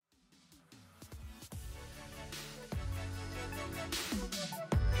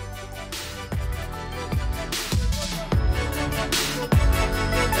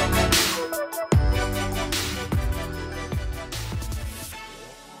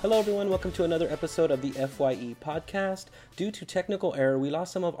Hello everyone, welcome to another episode of the FYE podcast. Due to technical error, we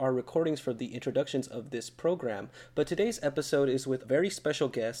lost some of our recordings for the introductions of this program, but today's episode is with very special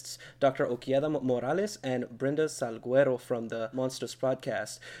guests, Dr. Okieda Morales and Brenda Salguero from the Monsters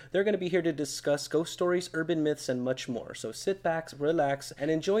podcast. They're going to be here to discuss ghost stories, urban myths, and much more. So sit back, relax, and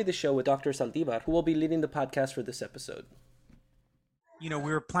enjoy the show with Dr. Saldivar, who will be leading the podcast for this episode. We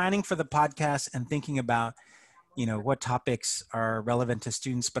were planning for the podcast and thinking about what topics are relevant to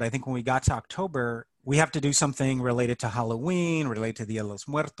students. But I think when we got to October, we have to do something related to Halloween, related to Dia de los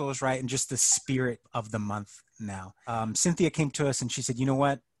Muertos, right? And just the spirit of the month now. Cynthia came to us and she said, you know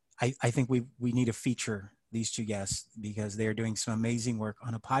what? I think we need to feature these two guests because they're doing some amazing work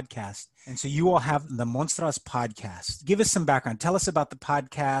on a podcast. And so you all have the Monstras podcast. Give us some background. Tell us about the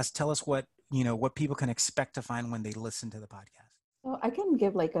podcast. Tell us what people can expect to find when they listen to the podcast. So I can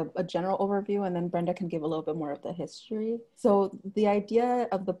give like a general overview and then Brenda can give a little bit more of the history. So the idea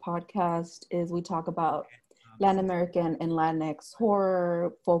of the podcast is we talk about Latin American and Latinx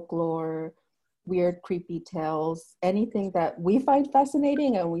horror, folklore, weird, creepy tales, anything that we find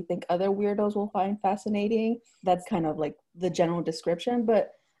fascinating and we think other weirdos will find fascinating. That's kind of like the general description.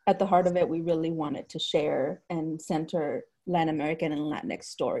 But at the heart of it, we really wanted to share and center Latin American and Latinx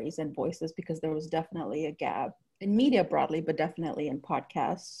stories and voices because there was definitely a gap in media broadly, but definitely in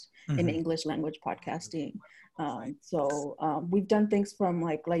podcasts, in English language podcasting. So we've done things from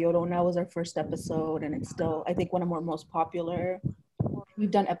like La Llorona was our first episode, and it's still, I think, one of our most popular. We've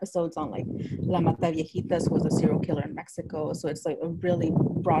done episodes on like La Mata Viejitas, who was a serial killer in Mexico. So it's like a really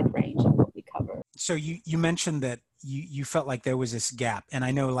broad range of what we cover. So you mentioned that you felt like there was this gap. And I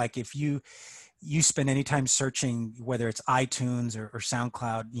know like if you spend any time searching, whether it's iTunes or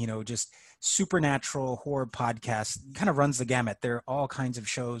SoundCloud, just supernatural horror podcasts, kind of runs the gamut. There are all kinds of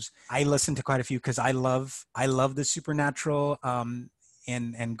shows. I listen to quite a few because I love the supernatural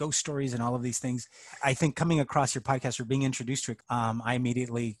and ghost stories and all of these things. I think coming across your podcast or being introduced to it, I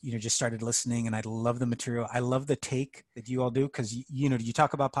immediately, just started listening, and I love the material. I love the take that you all do because, you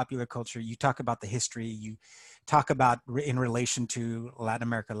talk about popular culture, you talk about the history, you talk about in relation to Latin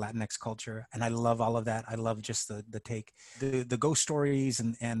America, Latinx culture. And I love all of that. I love just the take, the ghost stories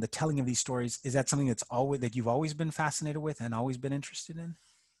and the telling of these stories. Is that something that you've always been fascinated with and always been interested in?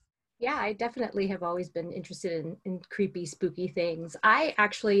 Yeah, I definitely have always been interested in creepy, spooky things. I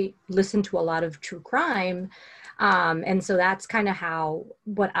actually listen to a lot of true crime. And so that's kind of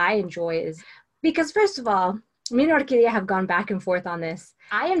what I enjoy is because first of all, me and Orquídea have gone back and forth on this.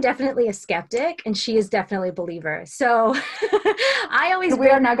 I am definitely a skeptic and she is definitely a believer. So we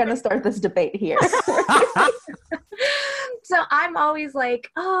are not going to start this debate here. So I'm always like,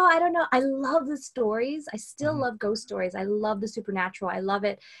 oh, I don't know. I love the stories. I still love ghost stories. I love the supernatural. I love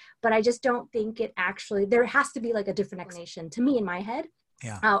it. But I just don't think there has to be like a different explanation to me in my head.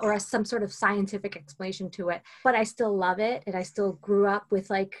 Yeah. Or some sort of scientific explanation to it. But I still love it. And I still grew up with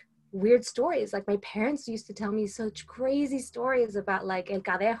like weird stories. Like my parents used to tell me such crazy stories about like El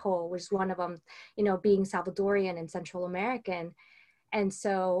Cadejo, which is one of them, being Salvadorian and Central American. And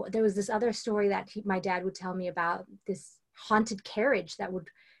so there was this other story that my dad would tell me about this haunted carriage that would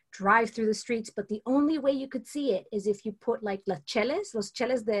drive through the streets, but the only way you could see it is if you put like los cheles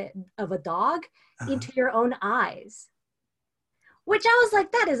of a dog into your own eyes. Which I was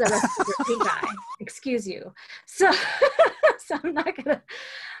like, that is a recipe for pink eye. Excuse you. So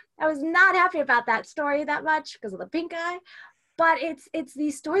I was not happy about that story that much because of the pink eye. But it's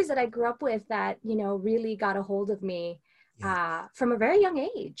these stories that I grew up with that, really got a hold of me from a very young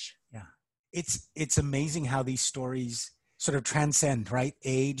age. Yeah. It's amazing how these stories sort of transcend, right?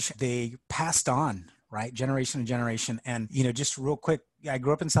 Age, they passed on, right? Generation to generation. And, just real quick, I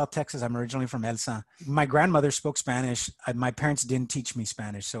grew up in South Texas. I'm originally from Elsa. My grandmother spoke Spanish. My parents didn't teach me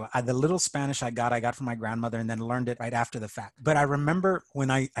Spanish. So the little Spanish I got from my grandmother and then learned it right after the fact. But I remember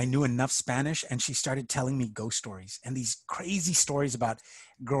when I knew enough Spanish and she started telling me ghost stories and these crazy stories about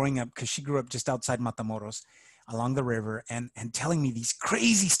growing up, because she grew up just outside Matamoros, along the river, and telling me these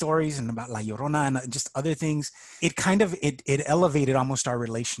crazy stories and about La Llorona and just other things. It kind of, it elevated almost our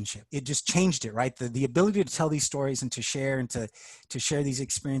relationship. It just changed it, right? The ability to tell these stories and to share and to share these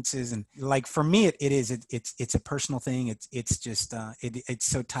experiences. And like, for me, it's a personal thing. It's just, it's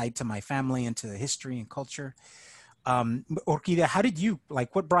so tied to my family and to the history and culture. Orquídea, how did you,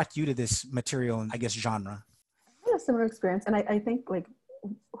 what brought you to this material and I guess genre? I had a similar experience. And I think like,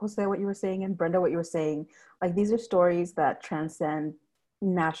 Jose, what you were saying, and Brenda, what you were saying, like these are stories that transcend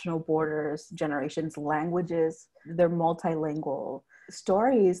national borders, generations, languages. They're multilingual.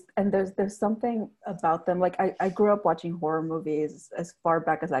 stories, and there's something about them. Like I grew up watching horror movies as far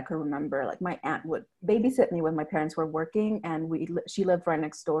back as I could remember. Like my aunt would babysit me when my parents were working, and she lived right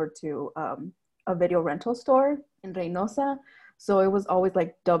next door to a video rental store in Reynosa. So it was always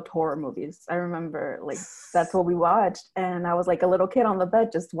like dubbed horror movies. I remember like that's what we watched, and I was like a little kid on the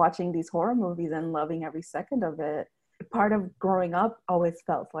bed just watching these horror movies and loving every second of it. Part of growing up always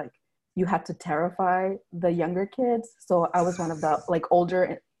felt like you had to terrify the younger kids. So I was one of the like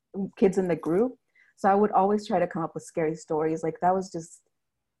older kids in the group. So I would always try to come up with scary stories. Like that was just,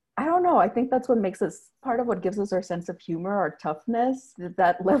 I don't know. I think that's what makes us, part of what gives us our sense of humor, our toughness,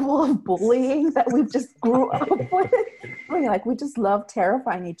 that level of bullying that we've just grew up with. Like we just love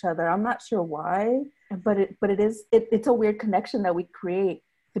terrifying each other. I'm not sure why, but it's a weird connection that we create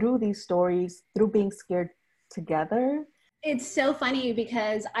through these stories, through being scared together. It's so funny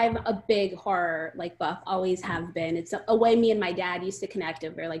because I'm a big horror like buff, always have been. It's a way me and my dad used to connect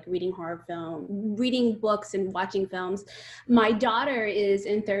over like reading horror film, reading books and watching films. My daughter is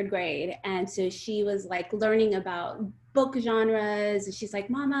in 3rd grade, and so she was like learning about book genres, and she's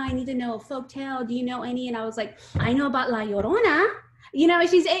like, Mama, I need to know a folktale. Do you know any? And I was like, I know about La Llorona. You know,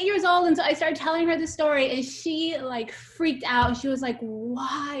 she's 8 years old, and so I started telling her the story, and she like freaked out. She was like,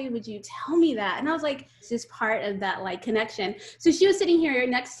 why would you tell me that? And I was like, it's just part of that like connection. So she was sitting here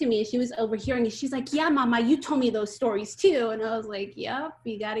next to me, and she was overhearing it. She's like, yeah, Mama, you told me those stories too. And I was like, yep,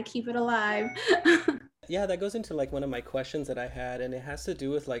 we got to keep it alive. Yeah, that goes into like one of my questions that I had, and it has to do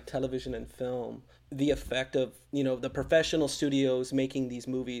with like television and film. The effect of, you know, the professional studios making these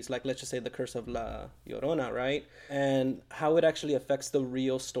movies, like let's just say The Curse of La Llorona, right? And how it actually affects the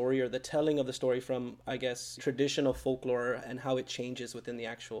real story or the telling of the story from, I guess, traditional folklore, and how it changes within the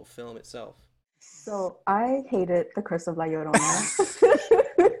actual film itself. So I hated The Curse of La Llorona.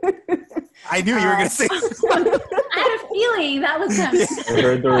 I knew you were going to say I had a feeling that was coming.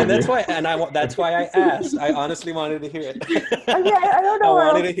 And that's why I asked. I honestly wanted to hear it. I mean, I don't know. I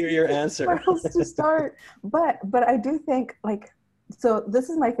wanted to hear your answer. Where else to start? But I do think like, so this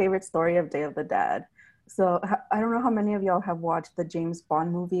is my favorite story of Day of the Dead. So I don't know how many of y'all have watched the James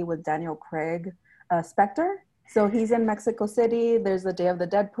Bond movie with Daniel Craig, Spectre. So he's in Mexico City. There's the Day of the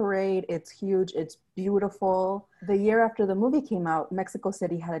Dead parade. It's huge. It's beautiful. The year after the movie came out, Mexico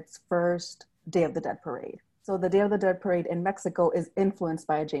City had its first Day of the Dead parade. So the Day of the Dead parade in Mexico is influenced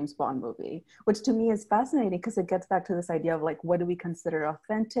by a James Bond movie, which to me is fascinating because it gets back to this idea of like, what do we consider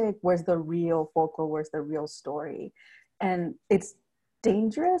authentic? Where's the real folklore? Where's the real story? And it's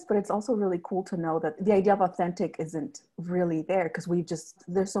dangerous, but it's also really cool to know that the idea of authentic isn't really there because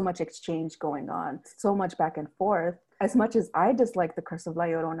there's so much exchange going on, so much back and forth. As much as I dislike The Curse of La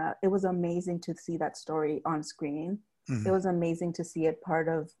Llorona, it was amazing to see that story on screen. Mm-hmm. It was amazing to see it part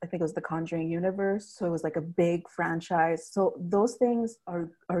of, I think it was the Conjuring universe. So it was like a big franchise. So those things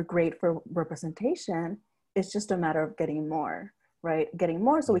are great for representation. It's just a matter of getting more. Right? Getting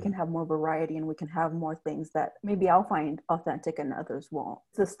more so we can have more variety and we can have more things that maybe I'll find authentic and others won't.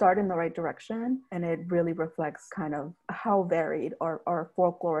 It's a start in the right direction, and it really reflects kind of how varied our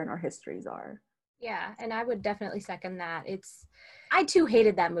folklore and our histories are. Yeah, and I would definitely second that. I too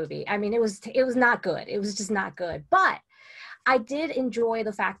hated that movie. I mean, it was not good. It was just not good. But I did enjoy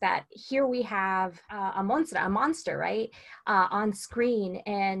the fact that here we have a monster, right, on screen,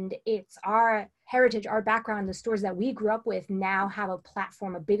 and it's our heritage, our background, the stories that we grew up with now have a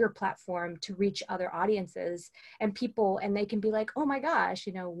platform, a bigger platform to reach other audiences and people, and they can be like, oh my gosh,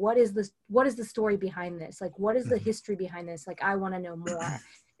 you know, what is the story behind this? Like, what is the history behind this? Like, I want to know more.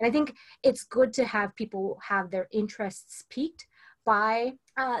 And I think it's good to have people have their interests piqued by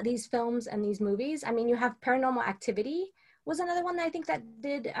these films and these movies. I mean, you have Paranormal Activity was another one that I think that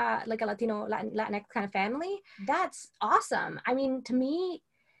did like a Latinx kind of family. That's awesome. I mean, to me,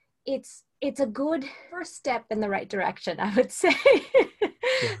 it's a good first step in the right direction, I would say.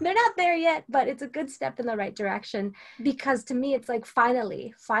 Yeah. They're not there yet, but it's a good step in the right direction because to me, it's like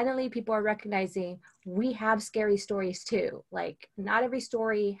finally people are recognizing we have scary stories too. Like not every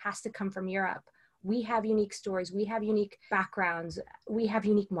story has to come from Europe. We have unique stories. We have unique backgrounds. We have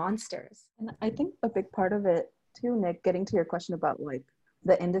unique monsters. And I think a big part of it too, Nick, getting to your question about like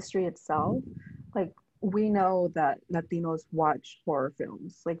the industry itself, like we know that Latinos watch horror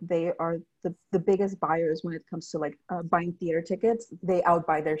films. Like they are the biggest buyers when it comes to like buying theater tickets. They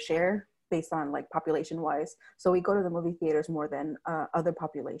outbuy their share based on like population wise. So we go to the movie theaters more than other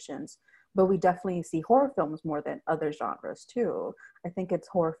populations. but we definitely see horror films more than other genres too. I think it's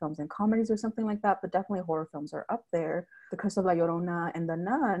horror films and comedies or something like that, but definitely horror films are up there. The Curse of La Llorona and The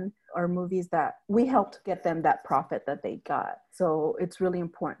Nun are movies that we helped get them that profit that they got. So it's really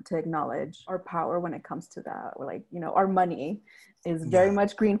important to acknowledge our power when it comes to that. We're like, our money is very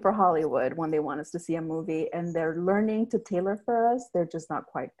much green for Hollywood when they want us to see a movie, and they're learning to tailor for us. They're just not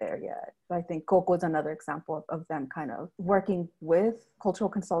quite there yet. I think Coco is another example of them kind of working with cultural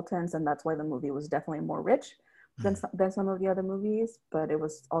consultants, and that's why the movie was definitely more rich than some of the other movies, but it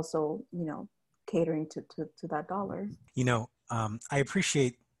was also, catering to that dollar. I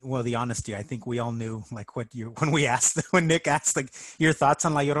appreciate the honesty. I think we all knew like when Nick asked like your thoughts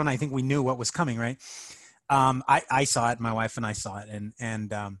on La Llorona, I think we knew what was coming, right? I saw it, my wife and I saw it,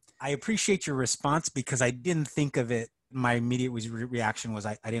 and I appreciate your response because I didn't think of it. My immediate reaction was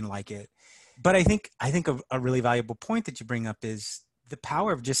I didn't like it, but I think a really valuable point that you bring up is the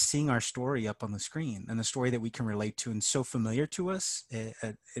power of just seeing our story up on the screen, and a story that we can relate to and so familiar to us,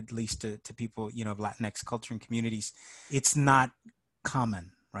 at least to people, of Latinx culture and communities. It's not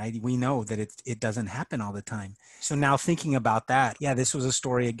common, right? We know that it doesn't happen all the time. So now thinking about that, this was a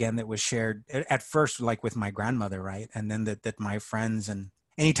story again that was shared at first, like with my grandmother, right? And then that my friends, and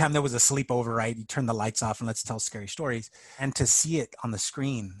anytime there was a sleepover, right, you turn the lights off and let's tell scary stories. And to see it on the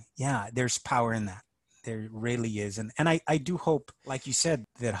screen, there's power in that. There really is. And I do hope, like you said,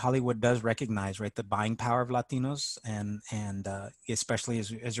 that Hollywood does recognize, right, the buying power of Latinos and especially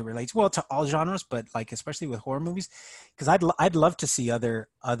as it relates, to all genres, but like especially with horror movies, because I'd love to see other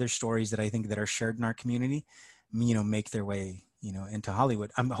stories that I think that are shared in our community, make their way, into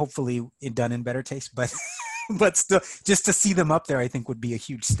Hollywood. I'm hopefully done in better taste, but but still, just to see them up there, I think would be a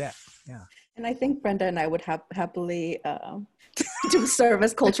huge step. Yeah. And I think Brenda and I would happily do serve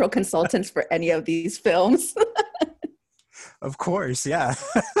as cultural consultants for any of these films. Of course, yeah.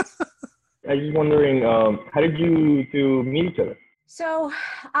 I was wondering, how did you two meet each other? So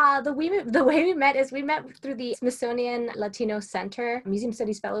the way we met is we met through the Smithsonian Latino Center Museum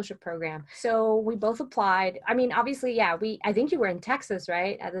Studies Fellowship Program. So we both applied. I mean, obviously, I think you were in Texas,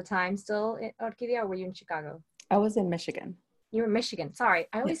 right, at the time, still, Orquídea, or were you in Chicago? I was in Michigan. You were in Michigan. Sorry,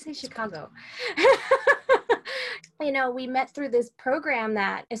 I always say Chicago. We met through this program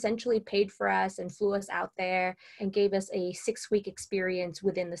that essentially paid for us and flew us out there and gave us a 6-week experience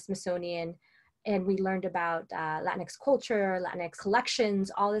within the Smithsonian. And we learned about Latinx culture, Latinx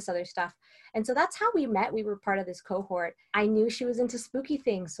collections, all this other stuff. And so that's how we met. We were part of this cohort. I knew she was into spooky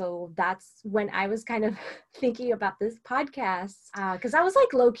things. So that's when I was kind of thinking about this podcast, because I was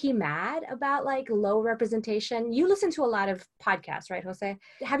like low-key mad about like low representation. You listen to a lot of podcasts, right, Jose?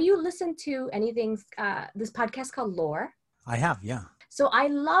 Have you listened to anything, this podcast called Lore? I have, yeah. So I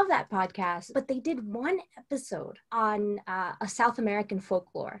love that podcast, but they did one episode on a South American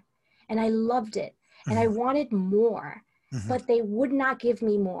folklore. And I loved it. And I wanted more, but they would not give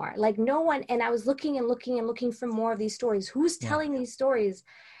me more. Like no one, and I was looking and looking and looking for more of these stories. Who's telling these stories?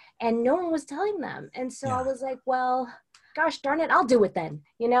 And no one was telling them. And so I was like, well, gosh darn it, I'll do it then.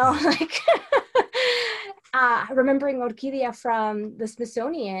 Like remembering Orquídea from the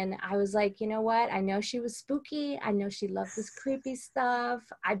Smithsonian, I was like, you know what? I know she was spooky. I know she loved this creepy stuff.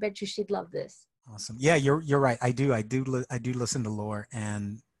 I bet you she'd love this. Awesome. Yeah, you're right. I do listen to Lore,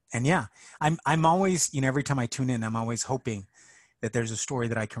 and yeah, I'm always, every time I tune in, I'm always hoping that there's a story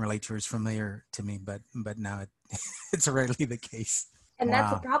that I can relate to or is familiar to me, but now it's rarely the case. And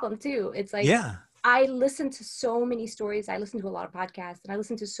that's the problem too. It's like, I listen to so many stories. I listen to a lot of podcasts, and I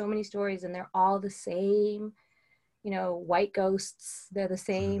listen to so many stories, and they're all the same, white ghosts. They're the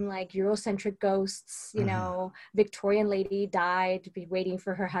same, like Eurocentric ghosts, Victorian lady died to be waiting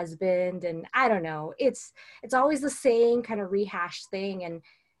for her husband. And I don't know, it's always the same kind of rehashed thing.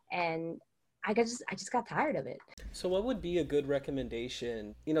 And I just got tired of it. So what would be a good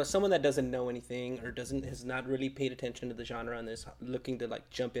recommendation? Someone that doesn't know anything or has not really paid attention to the genre and is looking to like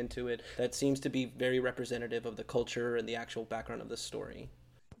jump into it, that seems to be very representative of the culture and the actual background of the story.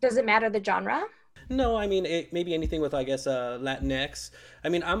 Does it matter the genre? No, I mean, maybe anything with, I guess, Latinx. I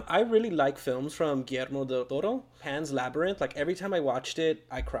mean, I really like films from Guillermo del Toro. Pan's Labyrinth, like every time I watched it,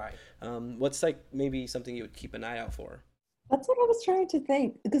 I cried. What's like maybe something you would keep an eye out for? That's what I was trying to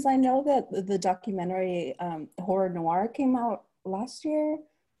think, because I know that the documentary Horror Noir came out last year,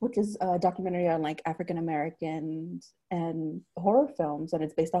 which is a documentary on like African Americans and horror films, and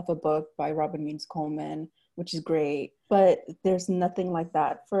it's based off a book by Robin Means Coleman, which is great. But there's nothing like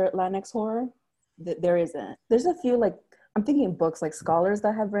that for Latinx horror. There isn't. There's a few, like, I'm thinking books like scholars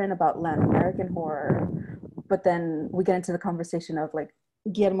that have written about Latin American horror, but then we get into the conversation of like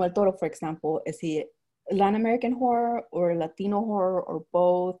Guillermo del Toro, for example, is he Latin American horror or Latino horror or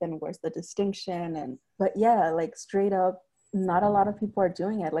both, and where's the distinction? And but yeah, like straight up, not a lot of people are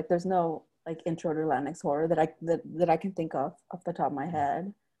doing it. Like there's no like intro to Latinx horror that I can think of off the top of my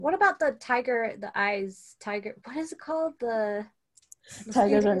head. What about the tiger, the eyes, tiger? What is it called? The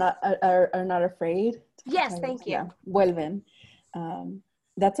Tigers are not afraid. Yes, Tigers, thank you. Yeah, Vuelven.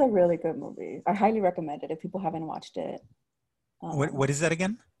 That's a really good movie. I highly recommend it if people haven't watched it. What is that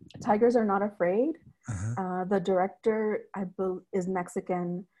again? Tigers Are Not Afraid. Uh-huh. The director is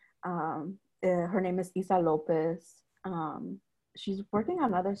Mexican. Her name is Isa Lopez. She's working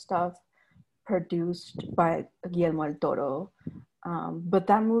on other stuff produced by Guillermo del Toro. But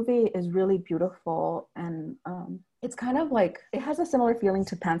that movie is really beautiful, and it's kind of like, it has a similar feeling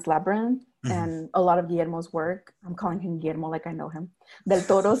to Pan's Labyrinth and a lot of Guillermo's work. I'm calling him Guillermo like I know him. Del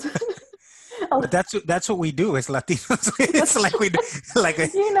Toro's. But that's what we do as Latinos. It's like we do, like a,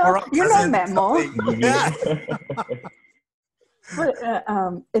 Memo. Yeah. But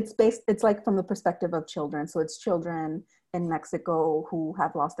it's like from the perspective of children. So it's children in Mexico who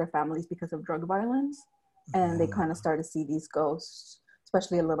have lost their families because of drug violence, and they kind of start to see these ghosts.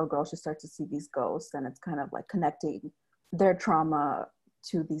 Especially a little girl, she starts to see these ghosts, and it's kind of like connecting their trauma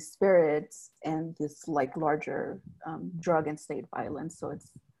to these spirits and this like larger drug and state violence. So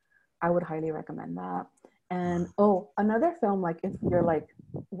I would highly recommend that. And another film, like if you're like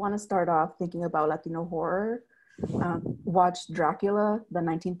want to start off thinking about Latino horror, watch Dracula, the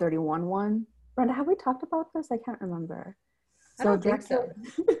 1931 one. Brenda, have we talked about this? I can't remember. I don't think so.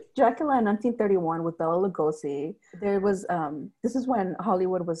 Dracula in 1931 with Bela Lugosi. There was, this is when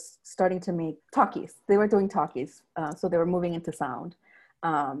Hollywood was starting to make talkies. They were doing talkies, so they were moving into sound.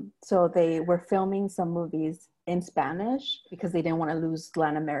 So they were filming some movies in Spanish because they didn't want to lose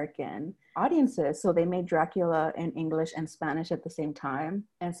Latin American audiences. So they made Dracula in English and Spanish at the same time.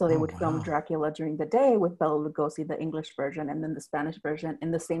 And so they would film Dracula during the day with Bela Lugosi, the English version, and then the Spanish version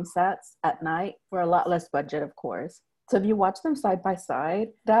in the same sets at night for a lot less budget, of course. So if you watch them side by side,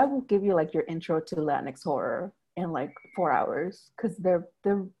 that will give you like your intro to Latinx horror in like 4 hours, because they're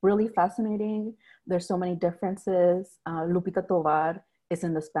really fascinating. There's so many differences. Lupita Tovar is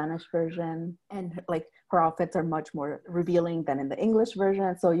in the Spanish version, and like her outfits are much more revealing than in the English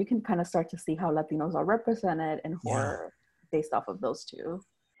version. So you can kind of start to see how Latinos are represented in horror based off of those two.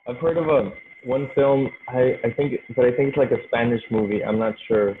 I've heard of one film. I think it's like a Spanish movie. I'm not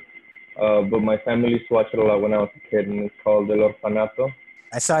sure. But my family used to watch it a lot when I was a kid, and it's called El Orfanato.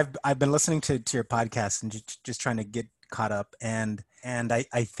 So I've been listening to your podcast and just trying to get caught up, and I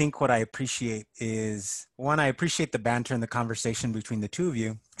think what I appreciate is, one, I appreciate the banter and the conversation between the two of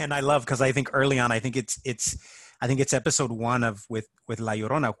you, and I love, because I think early on, I think it's episode 1 of with La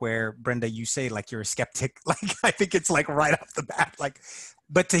Llorona, where Brenda, you say like you're a skeptic. Like I think it's like right off the bat, like.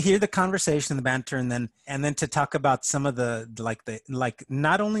 But to hear the conversation, the banter, and then to talk about some of the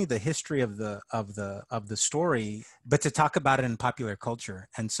not only the history of the story, but to talk about it in popular culture.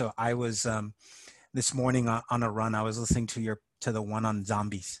 And so I was this morning on a run, I was listening to the one on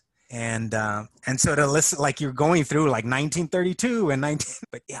zombies, and so to listen, like you're going through like 1932 and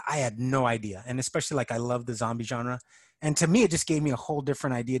but yeah, I had no idea, and especially like I love the zombie genre. And to me, it just gave me a whole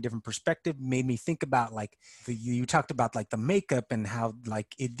different idea, different perspective, made me think about like you talked about like the makeup and how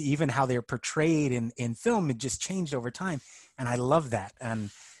like even how they're portrayed in film, it just changed over time. And I love that.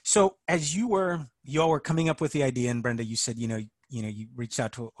 And so as y'all were coming up with the idea, and Brenda, you said, you reached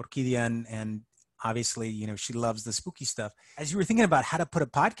out to Orquídea and obviously, she loves the spooky stuff. As you were thinking about how to put a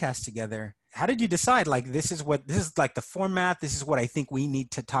podcast together, how did you decide like, this is like the format, this is what I think we need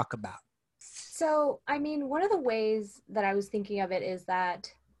to talk about? So, I mean, one of the ways that I was thinking of it is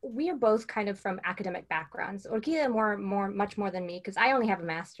that we are both kind of from academic backgrounds. Orquídea much more than me, because I only have a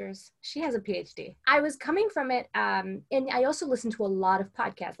master's. She has a PhD. I was coming from it, and I also listen to a lot of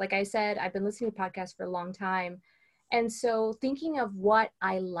podcasts. Like I said, I've been listening to podcasts for a long time. And so thinking of what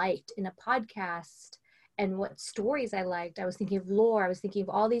I liked in a podcast and what stories I liked, I was thinking of lore, I was thinking of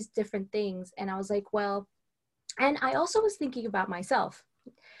all these different things. And I was like, well, and I also was thinking about myself,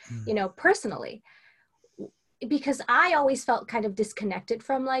 personally, because I always felt kind of disconnected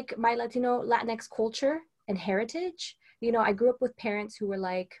from like my Latinx culture and heritage. I grew up with parents who were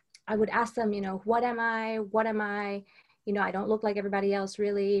like, I would ask them, what am I? I don't look like everybody else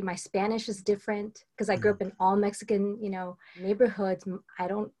really. My Spanish is different because I grew up in all Mexican, neighborhoods. I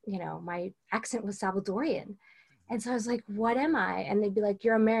don't, my accent was Salvadorian. And so I was like, what am I? And they'd be like,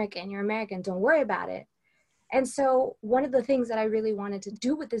 you're American, don't worry about it. And so one of the things that I really wanted to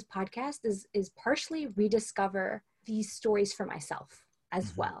do with this podcast is partially rediscover these stories for myself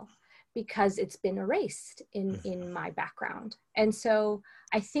as well, because it's been erased in my background. And so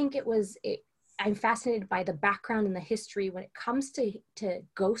I think I'm fascinated by the background and the history when it comes to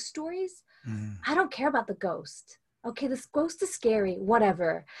ghost stories. I don't care about the ghost. Okay, this ghost is scary,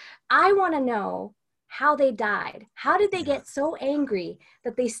 whatever. I want to know how they died. How did they get so angry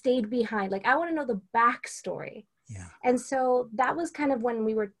that they stayed behind? Like, I want to know the backstory. Yeah. And so that was kind of when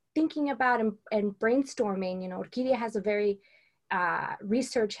we were thinking about and brainstorming. You know, Orquídea has a very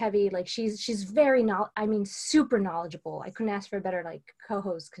research heavy, like she's very super knowledgeable. I couldn't ask for a better like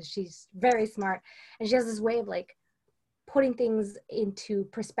co-host because she's very smart, and she has this way of like putting things into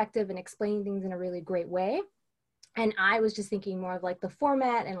perspective and explaining things in a really great way. And I was just thinking more of like the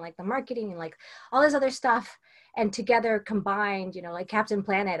format and like the marketing and like all this other stuff, and together combined, you know, like Captain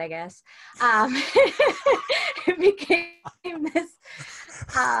Planet, I guess, it became this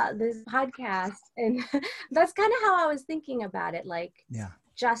podcast. And that's kind of how I was thinking about it. Like,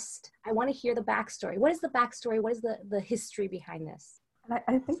 just, I want to hear the backstory. What is the backstory? What is the history behind this? And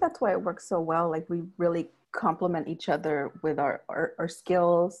I think that's why it works so well. Like, we really complement each other with our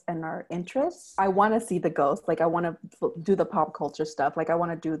skills and our interests. I want to see the ghost. Like, I want to do the pop culture stuff. Like, I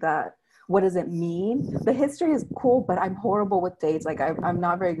want to do that. What does it mean? The history is cool, but I'm horrible with dates. Like, I'm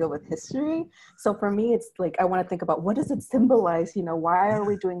not very good with history. So for me, it's like, I want to think about, what does it symbolize? You know, why are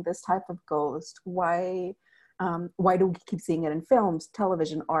we doing this type of ghost? Why do we keep seeing it in films,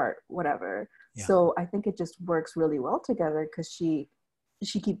 television, art, whatever? Yeah. So I think it just works really well together, because we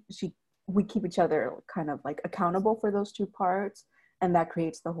keep each other kind of like accountable for those two parts, and that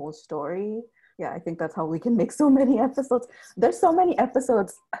creates the whole story. Yeah, I think that's how we can make so many episodes. There's so many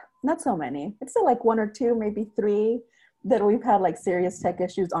episodes, not so many. It's still like 1 or 2, maybe 3, that we've had like serious tech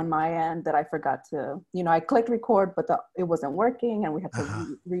issues on my end that I forgot to, you know, I clicked record, but it wasn't working, and we had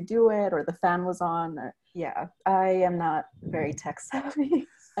to redo it, or the fan was on. Yeah, I am not very tech savvy.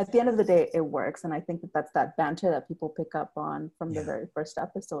 At the end of the day, it works. And I think that's that banter that people pick up on from the very first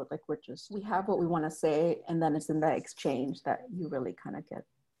episode. Like, we have what we want to say, and then it's in that exchange that you really kind of get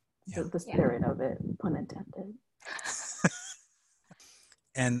the spirit of it, pun intended.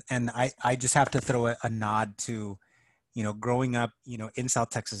 And I just have to throw a nod to, you know, growing up, you know, in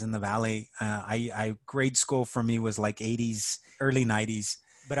South Texas in the Valley. I grade school for me was like 80s, early 90s.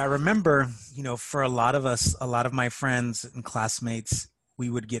 But I remember, you know, for a lot of us, a lot of my friends and classmates, we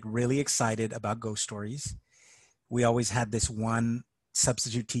would get really excited about ghost stories. We always had this one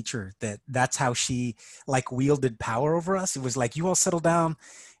substitute teacher that's how she like wielded power over us. It was like, you all settle down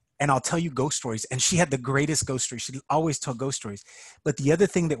and I'll tell you ghost stories. And she had the greatest ghost stories. She'd always tell ghost stories. But the other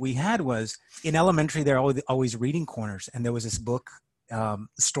thing that we had was, in elementary, there are always reading corners. And there was this book,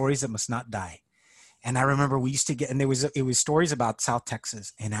 Stories That Must Not Die. And I remember we used to get, and it was stories about South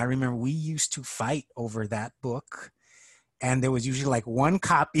Texas. And I remember we used to fight over that book. And there was usually like one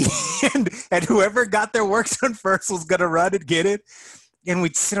copy, and whoever got their work done first was going to run and get it. And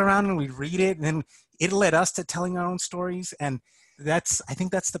we'd sit around and we'd read it, and then it led us to telling our own stories. And I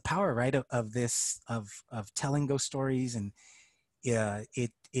think that's the power, right, of telling ghost stories. And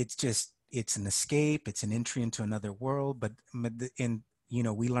it's an escape, it's an entry into another world. But you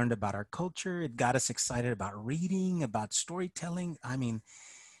know, we learned about our culture. It got us excited about reading, about storytelling. I mean,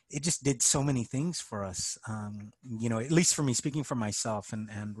 it just did so many things for us, you know, at least for me, speaking for myself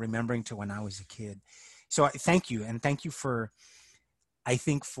and remembering to when I was a kid. So thank you. And thank you for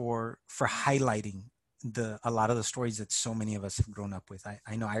highlighting a lot of the stories that so many of us have grown up with.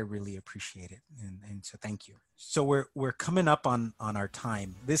 I know I really appreciate it. And so thank you. So we're coming up on our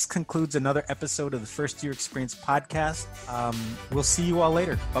time. This concludes another episode of the First Year Experience podcast. We'll see you all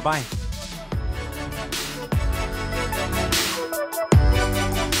later. Bye-bye.